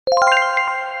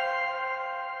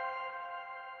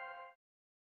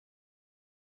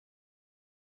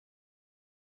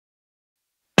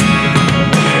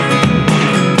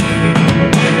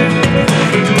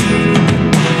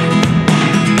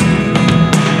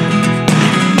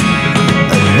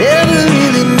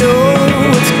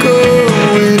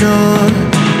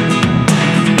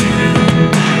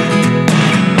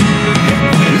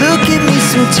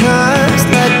Sometimes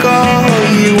like all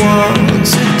you want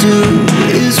to do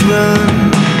is run.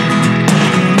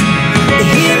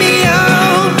 Hear me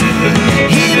out,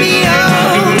 hear me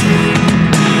out.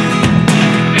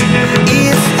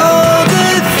 It's all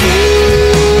the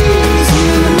things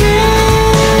you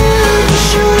never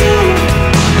show.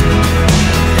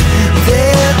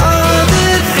 There are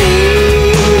the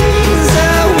things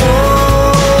I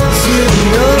want to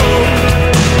know.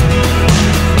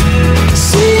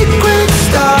 Secrets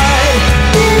start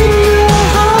in your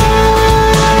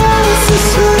heart so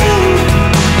slow.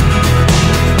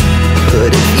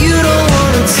 But if you don't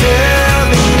wanna tell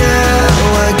me now,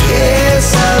 I guess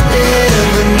I'll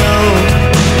never know.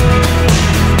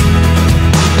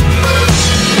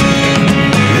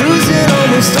 Losing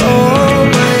almost all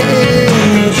my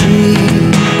energy.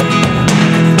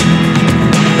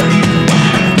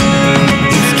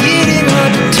 It's getting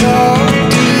hard to talk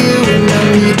to you, and I'm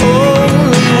the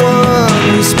only one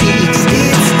who speaks.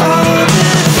 It's all the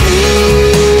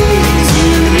things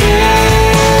you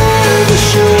never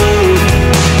show.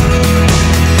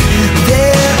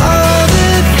 There are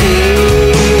the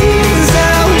things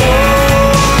I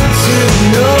want to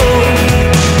know.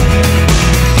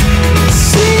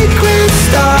 Secrets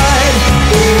start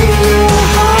in your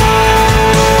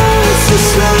heart so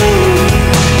slow.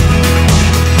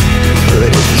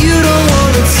 But if you don't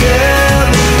wanna tell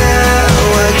me now,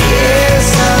 I guess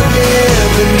I'll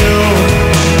never know.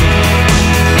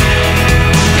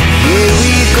 Here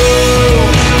we go,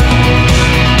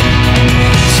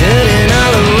 turning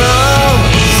all the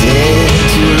wrongs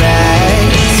into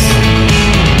rights.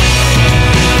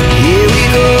 Here we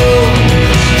go,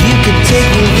 you could take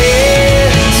me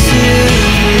there tonight.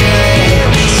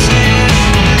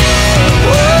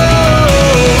 Whoa,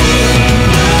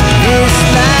 this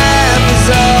life is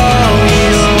all we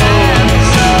own.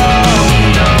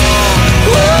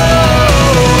 Whoa,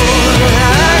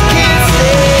 I can't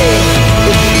stay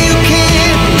if you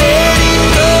can't let it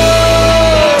go.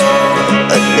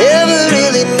 I never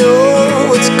really know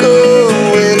what's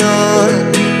going on.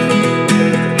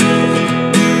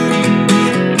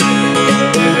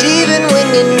 And even when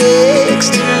you're next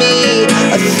to me,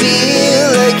 I feel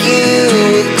like you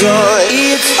were gone.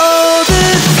 It's all the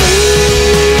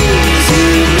things you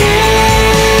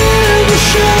never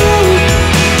show.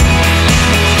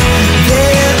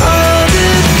 There are the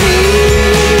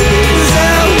things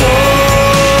I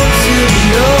want to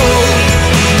know.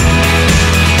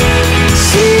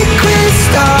 Secrets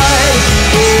start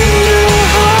in your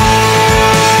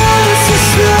heart so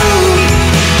slow.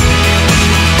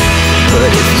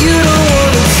 But if you don't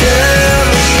wanna tell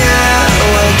me now,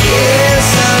 I guess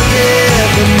I'll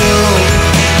never know.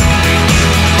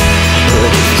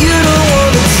 But if you don't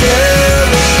wanna tell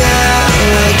me now,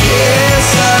 I guess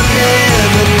I'll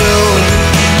never know.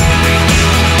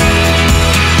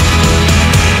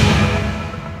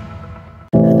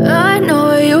 I know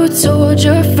you told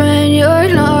your friend you're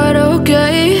not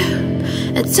okay,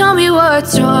 and tell me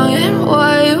what's wrong and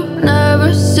why you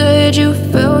never said you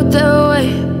felt that way.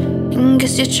 And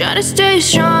guess you're trying to stay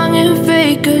strong and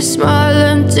fake a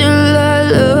smile until I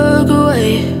look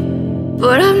away.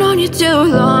 But I've known you too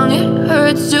long, it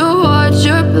hurts to watch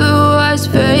your blue eyes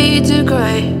fade to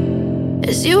gray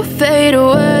as you fade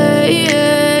away.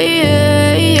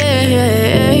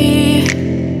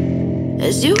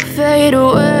 As you fade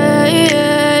away.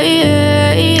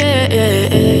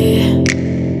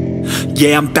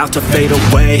 Yeah, I'm about to fade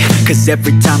away, cause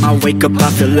every time I wake up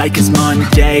I feel like it's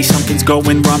Monday. Something's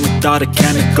going wrong with all the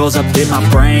chemicals up in my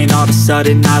brain. All of a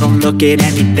sudden I don't look at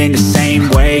anything the same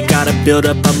way. Gotta build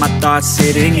up of my thoughts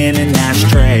sitting in an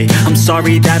ashtray. I'm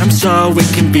sorry that I'm so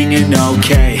inconvenient,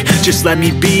 okay. Just let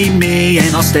me be me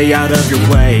and I'll stay out of your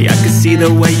way. I can see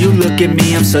the way you look at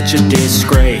me, I'm such a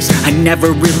disgrace. I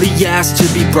never really asked to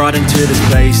be brought into this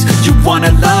place. You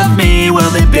wanna love me?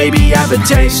 Well then baby have a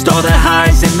taste. All the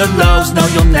highs and the lows, no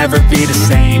you'll never be the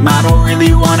same. I don't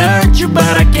really wanna hurt you,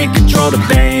 but I can't control the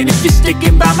pain. If you're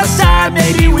sticking by my side,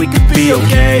 maybe we could be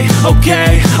okay.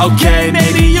 Okay,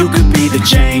 maybe you could be the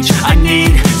change I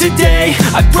need today.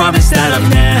 I promise that I've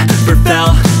never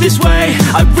felt this way.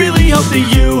 I really hope that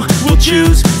you will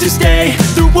choose to stay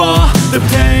through all the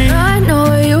pain. I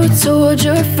know you told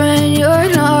your friend you're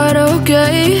not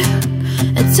okay,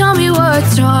 and tell me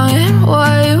what's wrong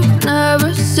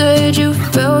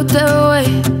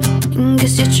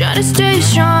to stay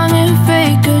strong and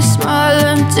fake a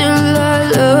smile until I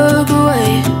look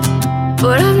away.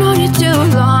 But I've known you too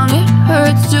long, it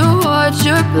hurts to watch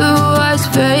your blue eyes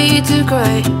fade to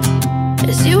gray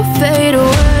as you fade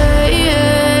away,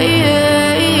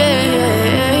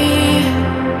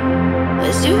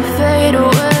 as you fade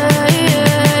away,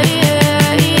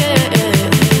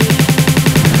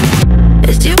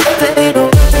 as you fade away.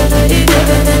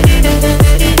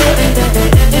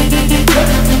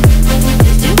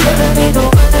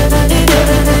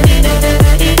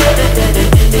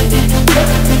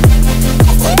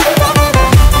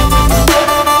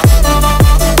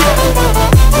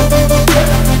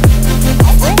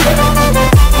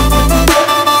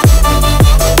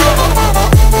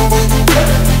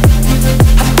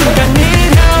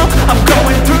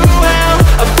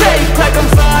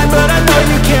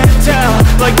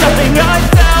 Like nothing I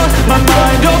found, my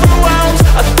mind overwhelms.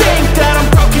 I think that I'm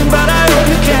broken, but I hope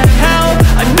you can help.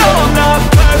 I know I'm not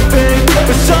perfect,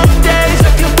 but some days I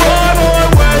feel far more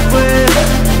worthless.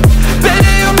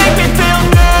 Baby, you make me feel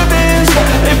nervous.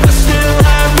 If I still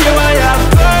have you, I have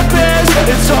purpose.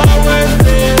 It's all worth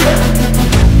it.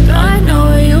 I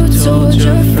know you told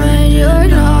your friend you're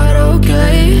not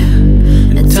okay,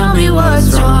 and tell me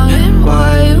what's wrong and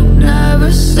why you never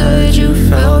said you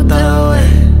felt that way.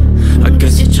 I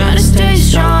guess you're trying to stay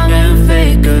strong and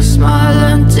fake a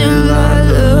smile until I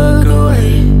look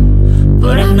away.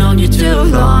 But I've known you too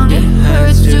long, it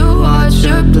hurts to watch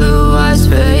your blue eyes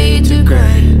fade to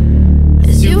gray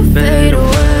as you fade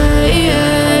away,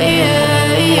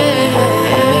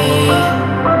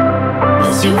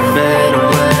 as you fade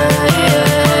away,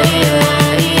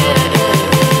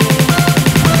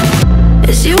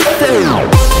 as you fade away.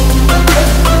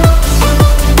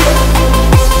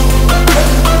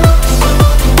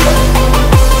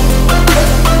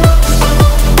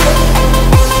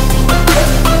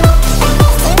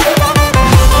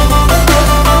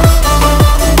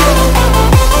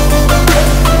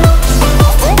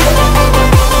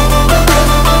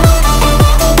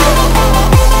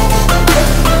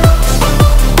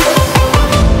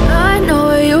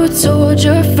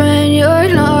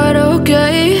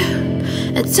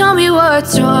 Tell me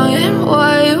what's wrong and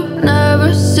why you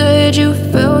never said you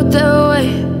felt that way.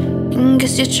 And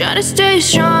guess you're trying to stay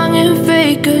strong and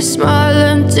fake a smile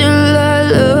until I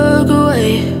look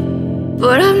away.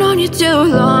 But I've known you too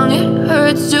long, it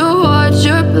hurts to watch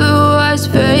your blue eyes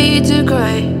fade to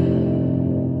gray.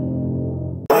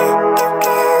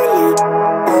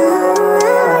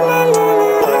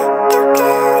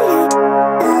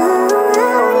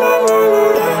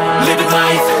 Living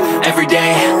life every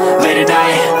day, late at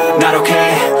night, not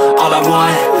okay. All I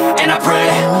want, and I pray,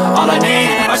 all I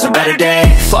need are some better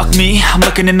days. Fuck me, I'm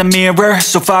looking in the mirror,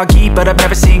 so foggy, but I've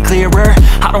never seen clearer.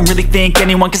 I don't really think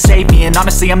anyone can save me, and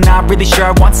honestly I'm not really sure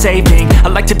I want saving. I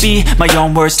like to be my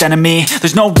own worst enemy.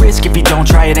 There's no risk if you don't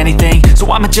try at anything, so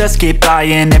I'ma just keep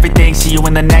buying everything. See you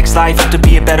in the next life, have to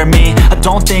be a better me. I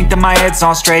don't think that my head's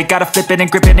on straight, gotta flip it and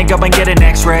grip it and go and get an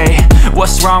x-ray.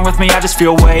 What's wrong with me? I just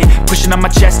feel weight pushing on my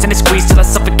chest and it squeezes till I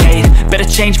suffocate. Better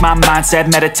change my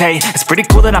mindset, meditate. It's pretty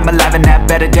cool that I'm alive and have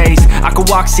better days. I could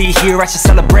walk, see, hear, I should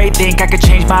celebrate. Think I could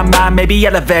change my mind, maybe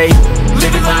elevate.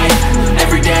 Living life,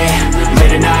 every day,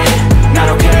 late at night, not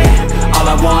okay. All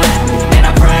I want, and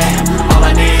I pray, all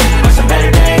I need are some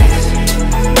better days.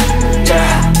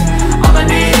 Yeah, all I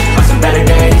need are some better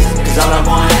days. Cause all I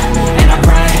want, and I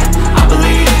pray, I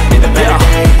believe in the better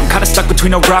days. I'm kinda stuck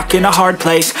between a rock and a hard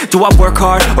place. Do I work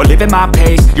hard or live at my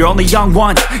pace? You're only young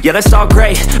once, yeah that's all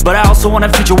great, but I also want a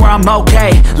future where I'm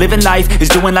okay. Living life is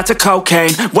doing lots of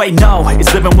cocaine. Wait no,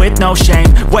 it's living with no shame.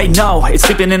 Wait no, it's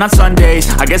sleeping in on Sundays.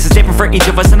 I guess it's different for each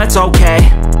of us and that's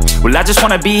okay. Well I just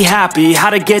wanna be happy, how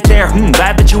to get there?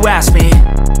 Glad that you asked me.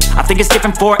 I think it's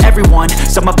different for everyone.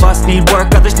 Some of us need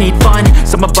work, others need fun.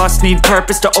 Some of us need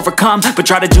purpose to overcome. But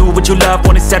try to do what you love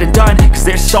when it's said and done. Cause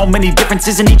there's so many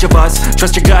differences in each of us.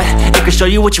 Trust your gut, it can show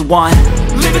you what you want.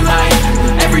 Living life,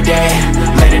 every day,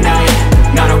 late at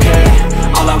night, not okay.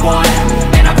 All I want,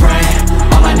 and I pray,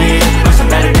 all I need are some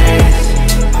better days.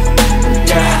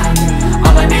 Yeah,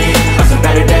 all I need are some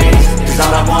better days. Cause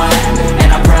all I want,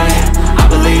 and I pray, I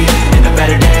believe in the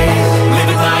better days.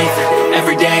 Living life,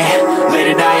 every day,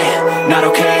 late at night, not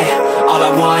okay. All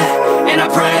I want, and I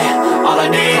pray, all I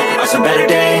need are some better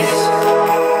days.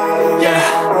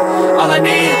 Yeah, all I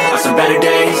need are some better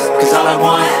days. Cause all I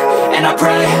want, and I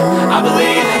pray, I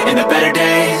believe in the better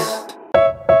days.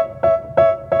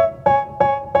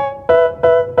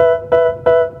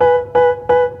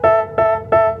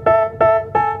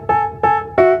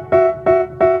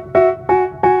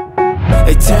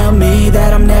 They tell tell me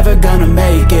that I'm never gonna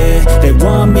make it. They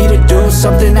want me to do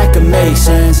something that could make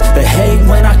sense. They hate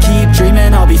when I keep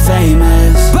dreaming I'll be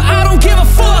famous, but I don't give a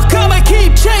fuck, I'ma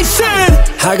keep chasing.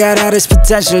 I got all this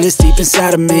potential that's deep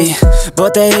inside of me,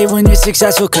 but they hate when you're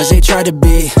successful cause they try to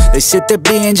be. They sit there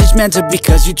being judgmental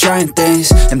because you're trying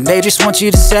things, and they just want you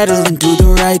to settle and do the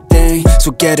right thing. So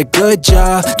get a good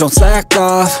job, don't slack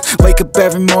off. Wake up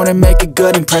every morning, make a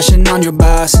good impression on your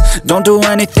boss. Don't do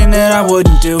anything that I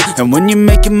wouldn't do, and when you're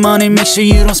making money, make sure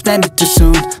you don't spend it too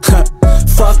soon.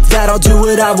 Fuck that, I'll do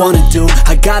what I wanna do.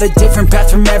 I got a different path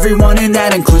from everyone, and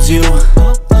that includes you.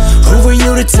 Who are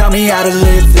you to tell me how to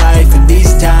live life? In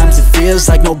these times it feels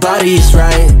like nobody's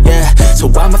right, yeah. So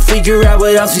I'ma figure out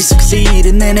what else we succeed,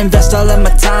 and then invest all of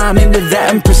my time into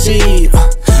that and proceed.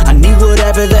 I need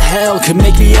whatever the hell could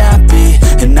make me happy,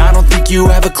 and I don't think you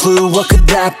have a clue what could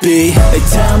that be. They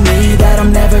tell me that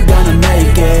I'm never gonna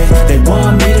make it. They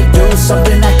want me to do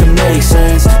something that can make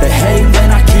sense. They hate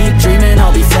when I keep dreaming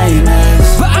I'll be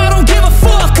famous, but I don't give a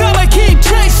fuck, I'ma keep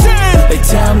chasing. They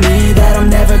tell me that I'm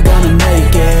never gonna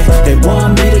make it. They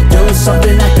want me to do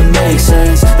something that can make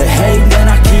sense. They hate when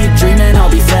I keep dreaming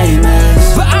I'll be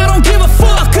famous, but I don't give a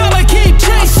fuck, I'ma keep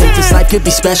chasing. I think this life could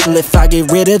be special if I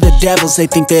get rid of the devils. They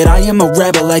think that I am a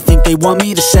rebel, I think they want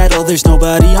me to settle. There's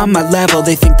nobody on my level.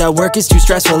 They think that work is too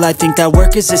stressful, I think that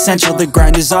work is essential. The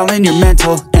grind is all in your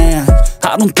mental, and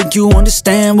I don't think you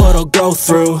understand what I'll go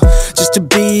through just to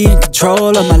be in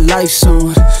control of my life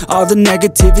soon. All the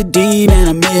negativity, man,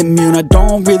 I'm immune. I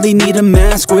don't really need a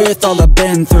mask with all I've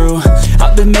been through.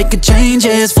 I've been making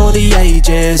changes for the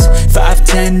ages.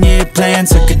 5-10 year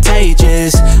plans are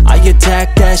contagious. I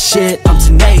attack that shit, I'm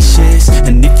tenacious.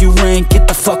 And if you ain't, get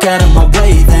the fuck out of my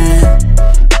way then.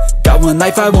 Got one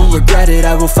life, I won't regret it.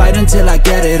 I will fight until I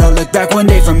get it. I'll look back one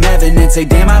day from heaven and say,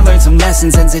 damn, I learned some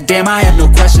lessons. And say, damn, I have no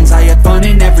questions. I had fun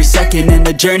in every second, and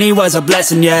the journey was a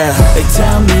blessing, yeah. They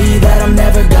tell me that I'm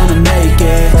never gonna make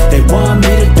it. They want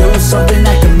me to do something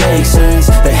that can make sense.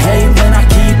 They hate when I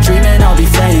keep dreaming I'll be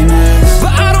famous,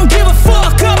 but I don't give a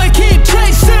fuck, I'ma keep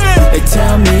chasing. They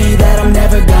tell me that I'm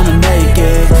never gonna make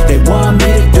it. They want me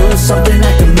to do something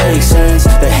that can make sense.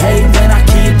 They hate when I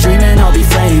keep dreaming I'll be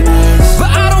famous,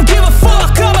 but I don't give a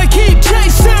fuck, I'ma keep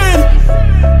chasing.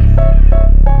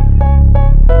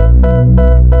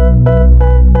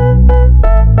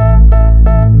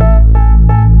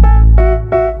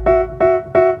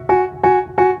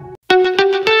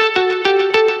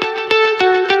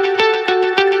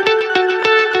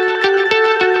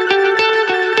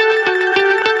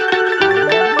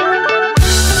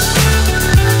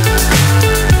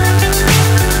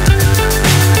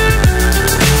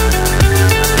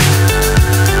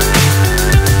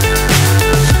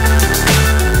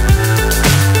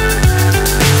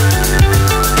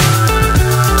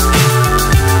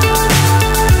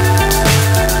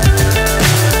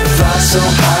 So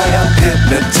high I'm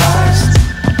hypnotized.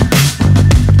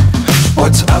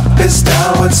 What's up is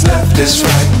down, what's left is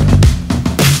right.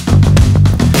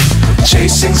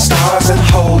 Chasing stars and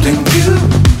holding you.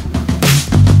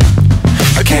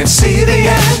 I can't see the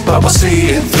end, but we'll see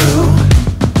it through.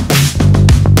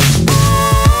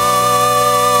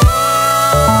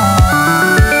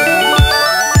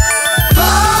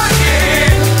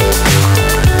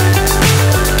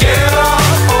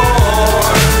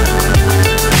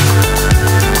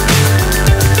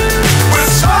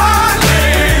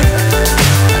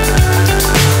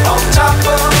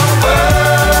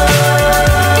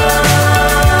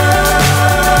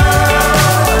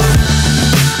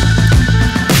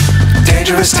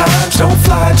 Times don't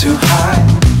fly too high.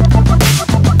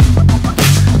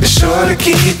 Be sure to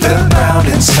keep the ground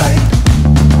in sight.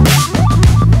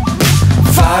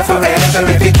 Fly forever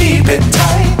if you keep it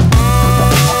tight.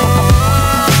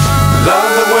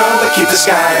 Love the world but keep the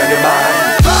sky on your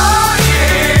mind.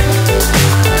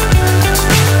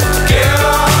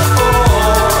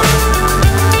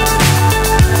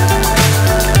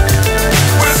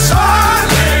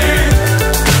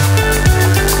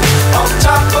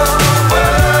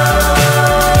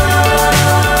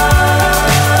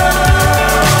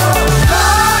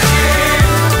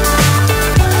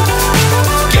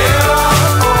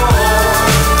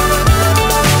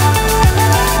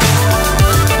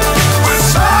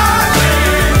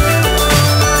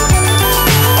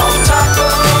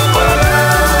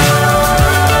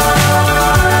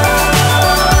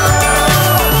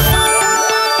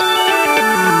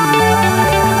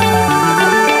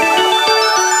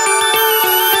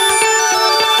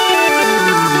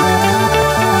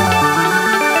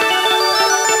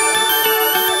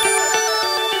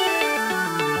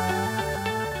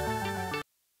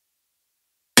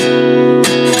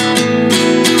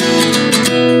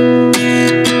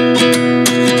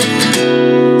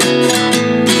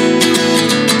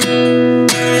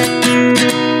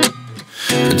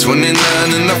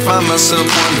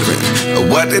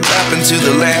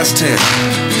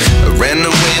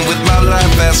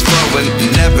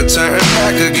 turn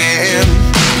back again.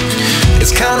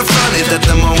 It's kind of funny that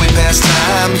the more we pass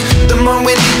time, the more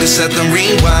we need to set the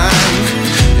rewind.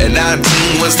 And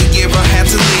 19 was the year I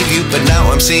had to leave you, but now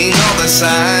I'm seeing all the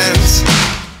signs.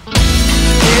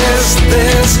 Is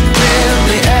this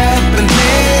really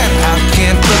happening? I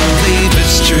can't believe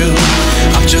it's true.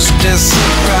 I'm just as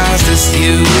surprised as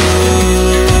you.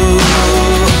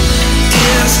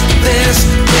 Is this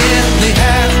really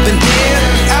happening?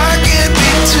 I can't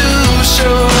be too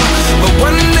sure, but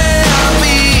one day I'll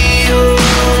be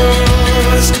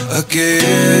yours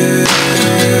again.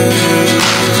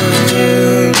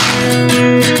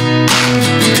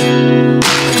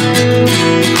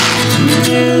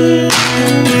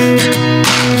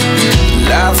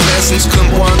 Life lessons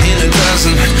come one in a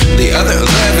dozen, the other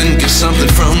 11 give something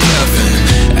from nothing.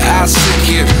 I sit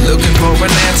here looking for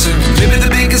an answer. Maybe the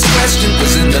biggest question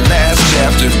was in the last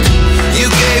chapter. You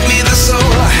gave me the soul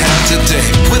I have today.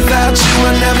 Without you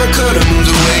I never could have moved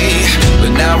away.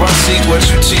 But now I see what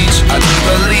you teach. I do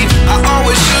believe I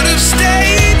always should have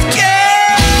stayed.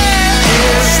 Yeah.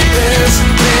 Is this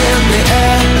really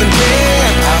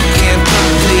happening? I can't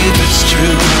believe it's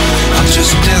true. I'm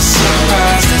just as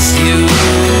surprised as you.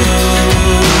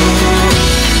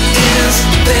 Is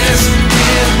this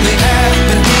really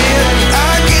happening?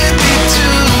 I can't be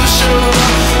too sure,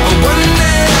 but one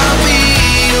day I'll be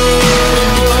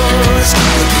yours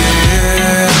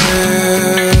again.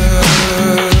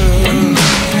 One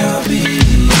day I'll be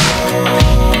yours.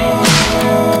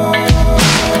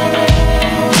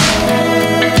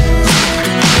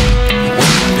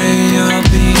 One day I'll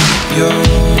be yours.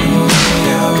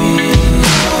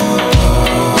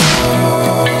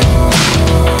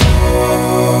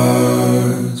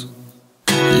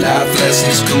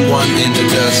 Lessons come one in a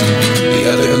dozen, the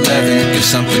other 11 give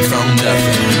something from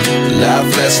nothing.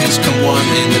 Life lessons come one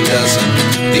in a dozen,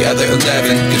 the other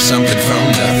 11 give something from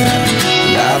nothing.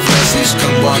 Life lessons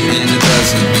come one in a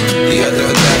dozen, the other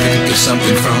 11 give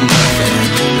something from nothing.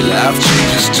 Life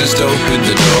changes just open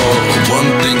the door. One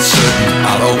thing's certain,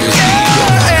 I'll always be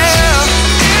yours.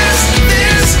 Is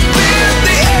this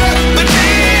really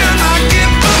happening? I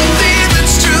can't believe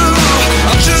it's true.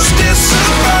 I'm just as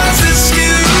surprised as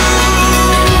you.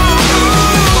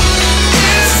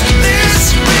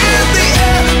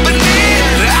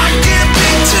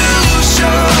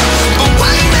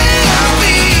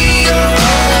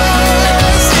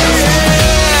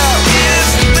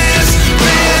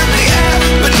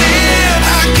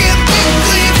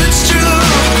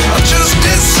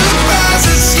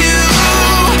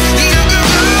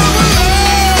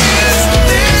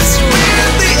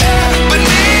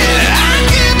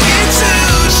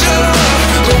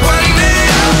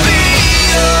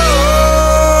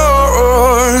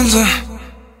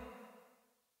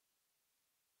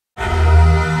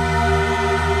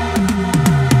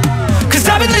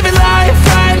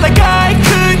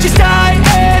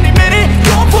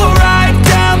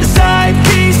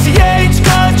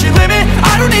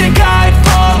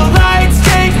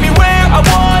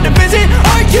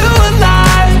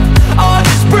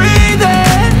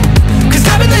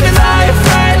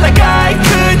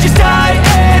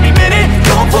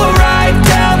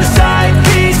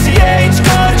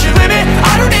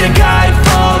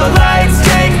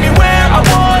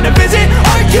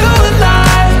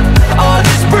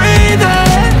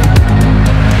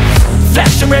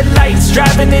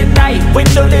 Driving at night,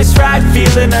 windowless ride,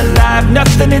 feeling alive.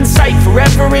 Nothing in sight,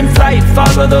 forever in flight.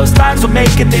 Follow those lines, we'll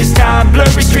make it this time.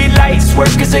 Blurry street lights, work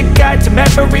as a guide to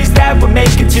memories that we're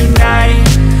making tonight.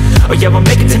 Oh yeah, we'll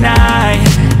make it tonight.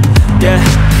 Yeah.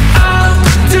 I'll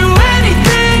do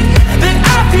anything that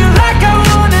I feel like I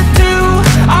wanna do.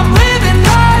 I'm living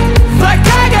life like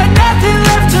I got nothing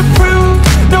left to prove.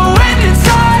 No end in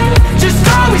sight, just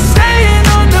always staying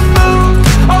on the move.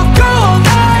 I'll go all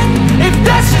night if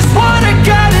that's just what I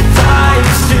gotta.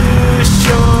 Life's too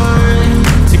short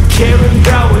to care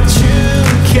about what you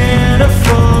can't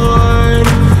afford.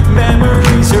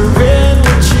 Memories are in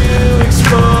what you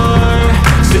explore,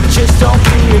 so just don't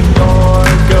be ignored.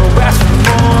 Go ask for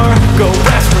more.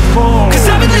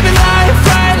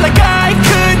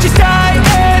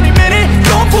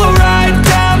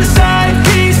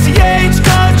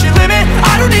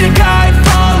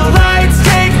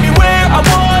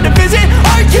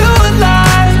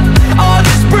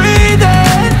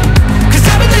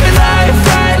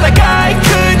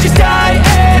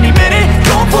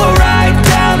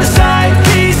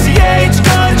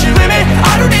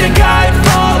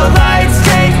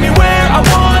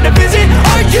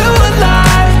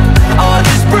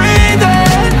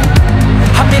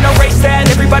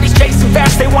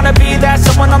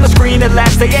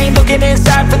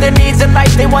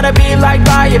 be like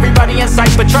bye, everybody in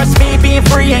sight. But trust me, being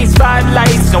free ain't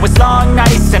spotlights. No, it's long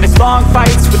nights and it's long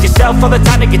fights with yourself all the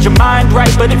time to get your mind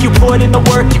right. But if you put in the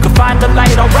work, you can find the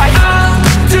light, alright. I'll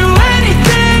do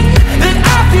anything that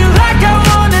I feel like I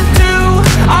wanna do.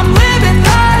 I'm living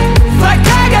life like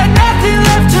I got nothing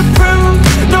left to prove.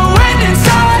 No end in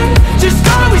sight, just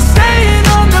always staying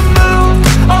on the move.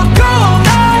 I'll go all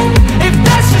night if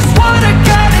that's just what I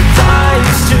gotta do.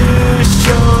 Life's too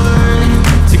short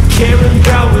to care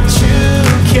about what you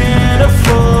can't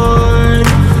afford.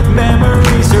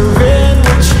 Memories are in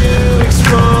what you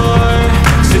explore,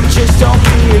 so just don't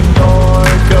be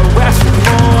ignored. Go ask for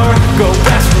more, go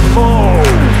ask for more.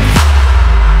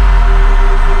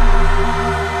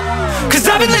 'Cause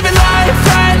I've been living life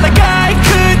right like I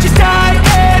could just die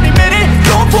any minute.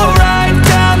 Going for a ride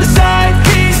down the side,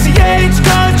 PCH,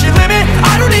 country limit.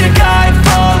 I don't need a guide,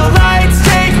 follow lights,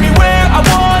 take me where I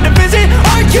wanna visit.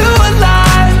 Are you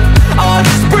alive? I'll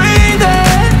just breathe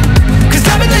in. 'Cause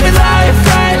I've been living life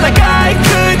right like I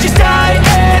could just die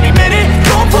any minute.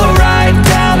 Going for a ride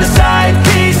down the side,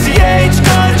 PCH,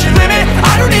 country limit.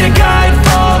 I don't need a guide,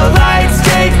 follow lights,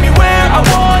 take me where I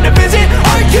wanna visit.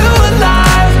 Are you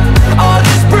alive? I'll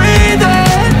just breathe in.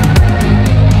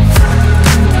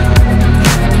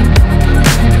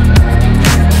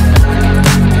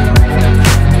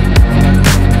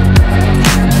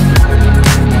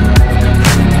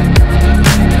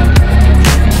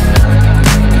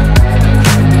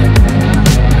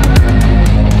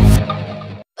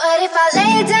 But if I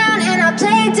lay down and I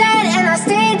play dead and I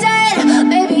stay dead,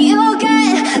 maybe you'll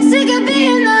get sick of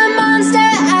being the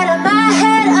monster out of my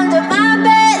head, under my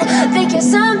bed. Think you're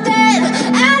something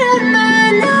out of my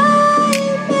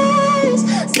nightmares,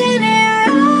 standing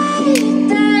right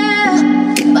there.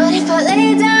 But if I lay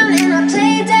down and I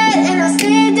play dead and I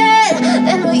stay dead,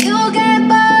 then will you get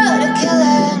bored of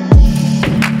killing me?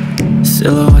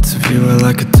 Silhouettes of you are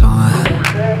like a taunt.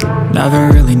 Never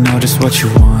really know just what you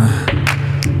want.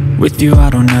 With you I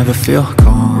don't ever feel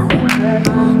calm.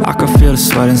 I can feel the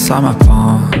sweat inside my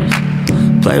palms.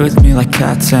 Play with me like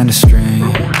cats and a string.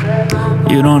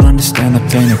 You don't understand the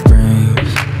pain it brings.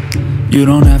 You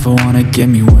don't ever wanna give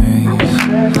me wings.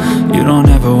 You don't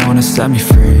ever wanna set me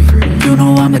free. You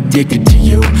know I'm addicted to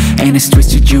you, and it's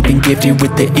twisted, you've been gifted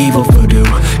with the evil voodoo.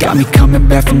 Got me coming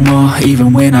back for more,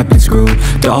 even when I've been screwed.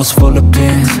 Dolls full of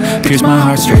pins, pierce my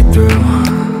heart straight through.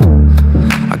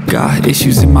 I got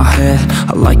issues in my head,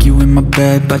 I like you in my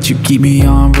bed, but you keep me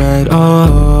on red.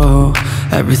 Oh,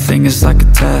 everything is like a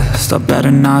test, I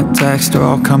better not text or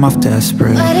I'll come off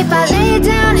desperate. But if I lay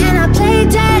down and I play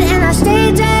dead and I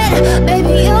stay dead,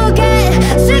 baby you'll get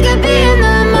sick of being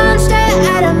the monster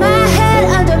out of my head,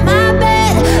 under my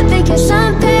bed. Think you're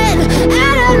something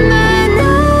out of my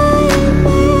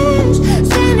nightmares,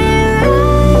 standing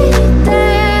right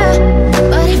there.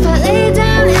 But if I lay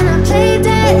down and I play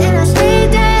dead and I stay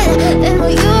dead, then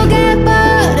will you get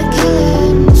bored of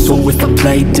killing me? So if I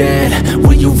play dead,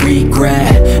 will you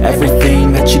regret everything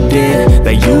that you did,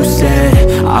 that you said?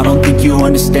 I don't think you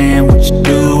understand what you're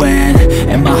doing,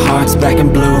 and my heart's black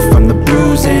and blue from the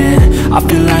bruising. I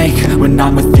feel like when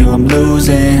I'm with you I'm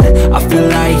losing. I feel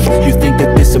like you think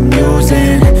that this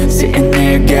amusing, sitting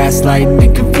there gaslighting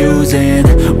and confusing.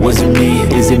 Was it me?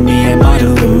 Is it me? Am I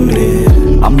deluded?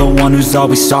 I'm the one who's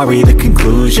always sorry, the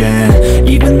conclusion.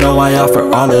 Even though I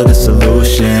offer all of the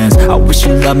solutions, I wish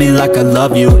you loved me like I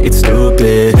love you, it's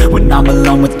stupid. When I'm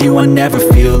alone with you I never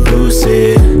feel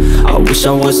lucid. I wish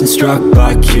I wasn't struck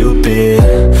by Cupid.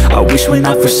 I wish when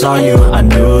I first saw you I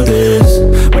knew this.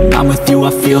 When I'm with you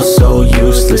I feel so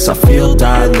useless, I feel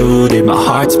diluted, my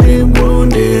heart's been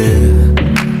wounded.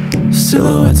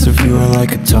 Silhouettes of you are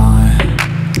like a taunt.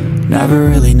 Never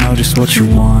really know just what you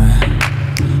want.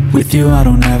 With you I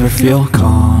don't ever feel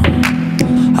calm.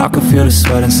 I can feel the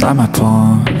sweat inside my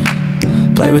palms.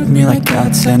 Play with me like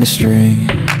cats and a string.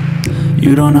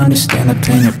 You don't understand the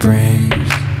pain it brings.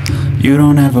 You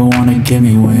don't ever wanna give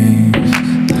me wings.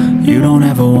 You don't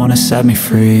ever wanna set me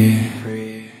free.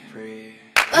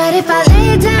 But if I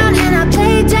lay down and I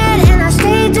play dead and I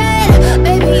stay dead,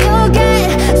 baby you'll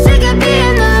get sick of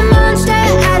being the monster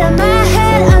out of my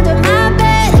head, under my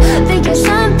bed. Think you're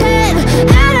something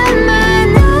out of my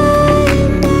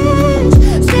nightmares,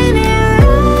 standing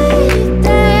right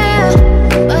there.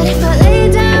 But if I lay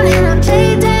down and I play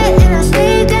dead and I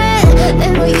stay dead,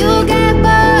 then will you get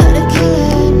bored of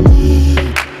killing me?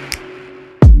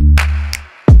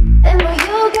 Then will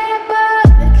you get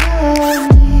bored of killing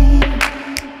me?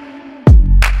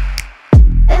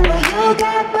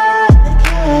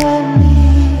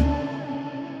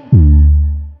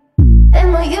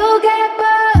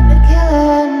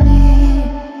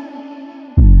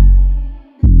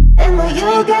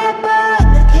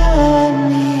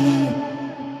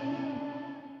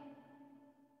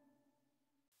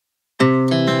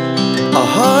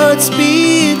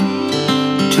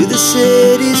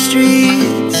 city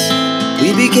streets,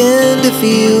 we began to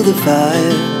feel the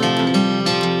fire.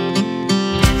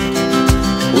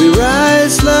 We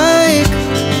rise like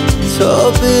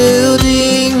tall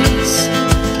buildings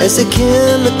as the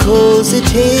chemicals, they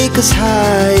take us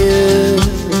higher.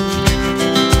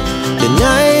 The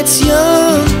night's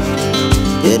young,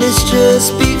 and it's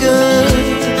just begun,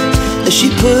 as she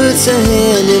puts her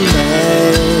hand in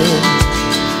mine.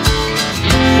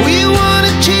 We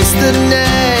wanna chase the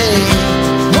night,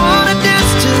 wanna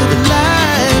dance to the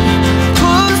light,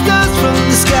 pull the stars from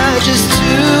the sky, just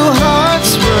two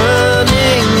hearts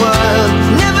running wild.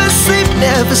 Never sleep,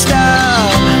 never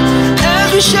stop, as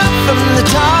we shout from the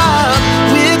top.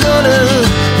 We're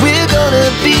gonna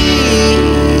be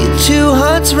two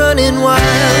hearts running wild.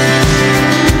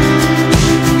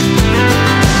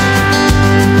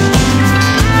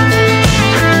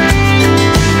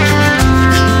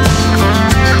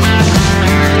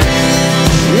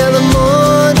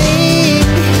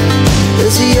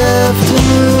 The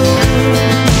afternoon,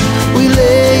 we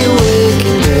lay awake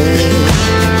in bed.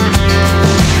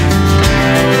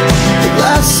 The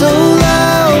glass so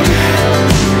loud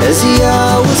as the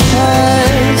hours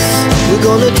pass. We're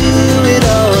gonna do it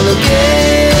all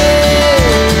again.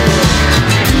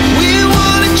 We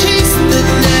wanna chase the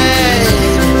night,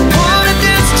 wanna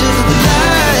dance to the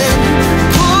light,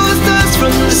 pull the stars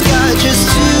from the sky, just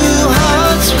two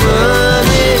hearts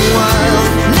running wild.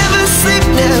 Never sleep,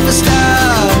 never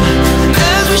stop,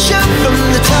 we shout from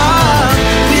the top.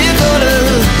 We're gonna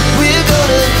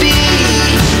be,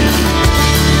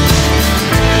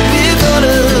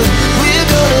 we're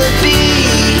gonna be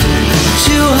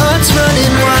two hearts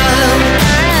running wild.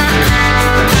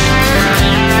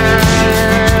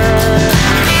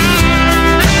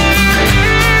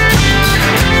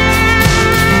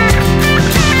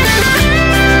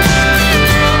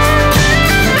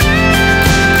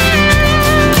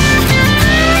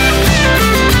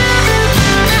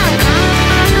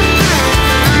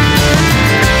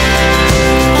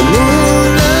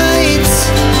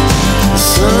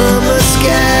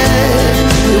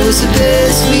 It was the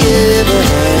best we ever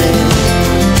had,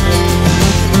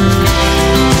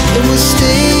 and we'll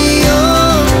stay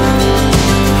on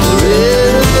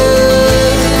forever.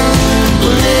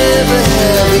 We'll never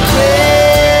have regrets.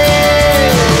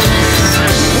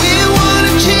 We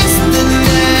wanna chase the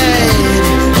night,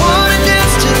 wanna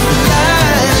dance to the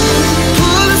light,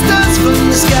 pull the stars from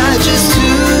the sky, just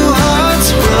two hearts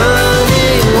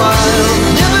running wild.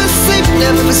 Never sleep,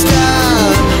 never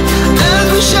stop, as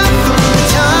we shout from the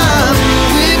top.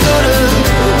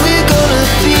 We're gonna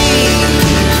be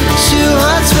two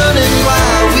hearts running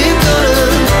wild. We're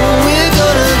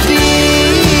gonna be,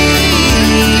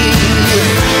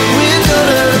 we're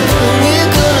gonna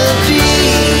be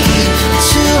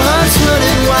two hearts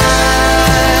running wild.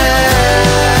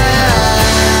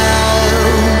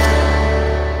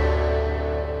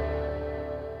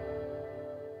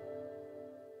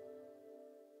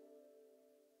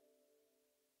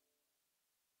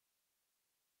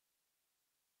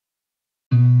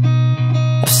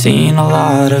 Seen a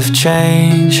lot of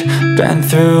change, been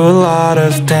through a lot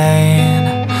of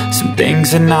pain. Some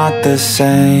things are not the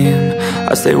same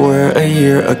as they were a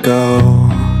year ago,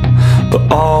 but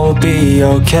all will be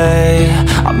okay.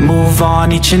 I move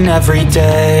on each and every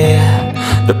day.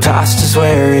 The past is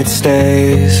where it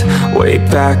stays, way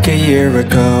back a year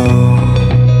ago.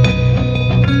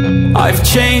 I've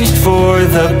changed for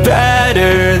the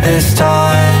better this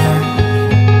time.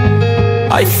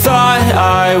 I thought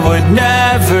I would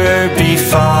never be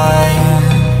fine.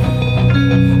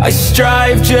 I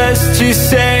strive just to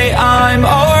say I'm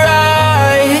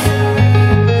alright,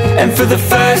 and for the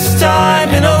first time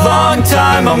in a long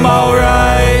time I'm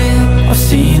alright. I've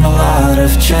seen a lot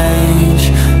of change,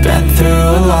 been through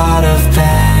a lot of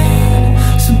pain.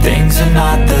 Some things are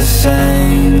not the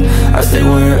same as they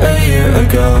were a year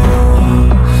ago,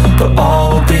 but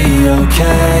all will be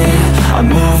okay. I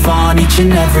move on each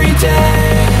and every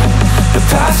day. The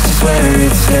past is where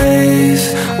it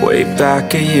stays, way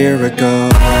back a year ago.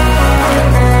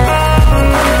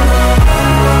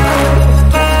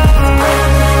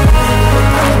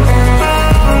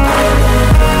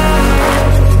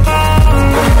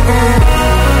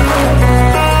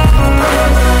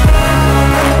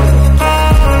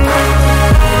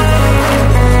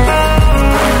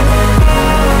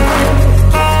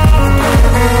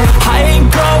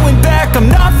 I'm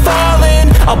not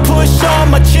falling, I'll push all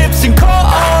my chips and call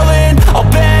all in. I'll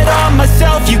bet on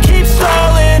myself, you keep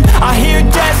stalling. I hear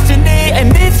destiny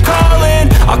and it's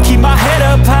calling.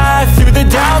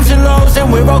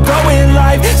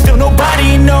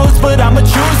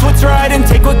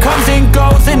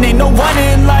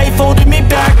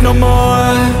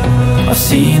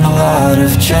 seen a lot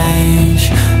of change,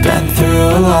 been through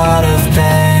a lot of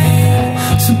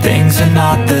pain. Some things are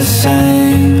not the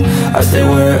same as they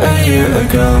were a year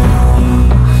ago,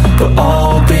 but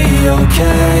all will be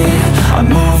okay. I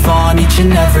move on each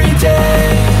and every day.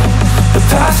 The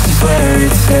past is where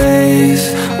it stays,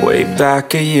 way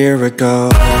back a year ago.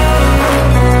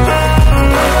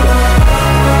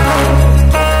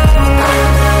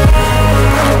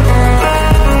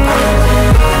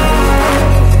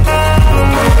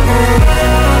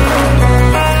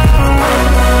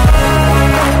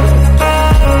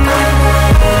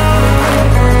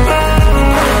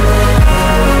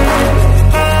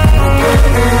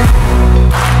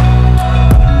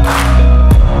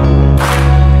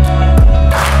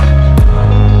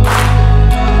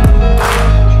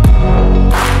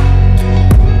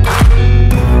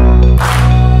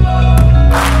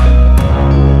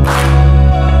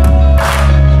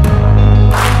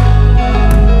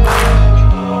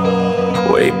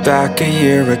 Back a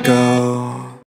year ago.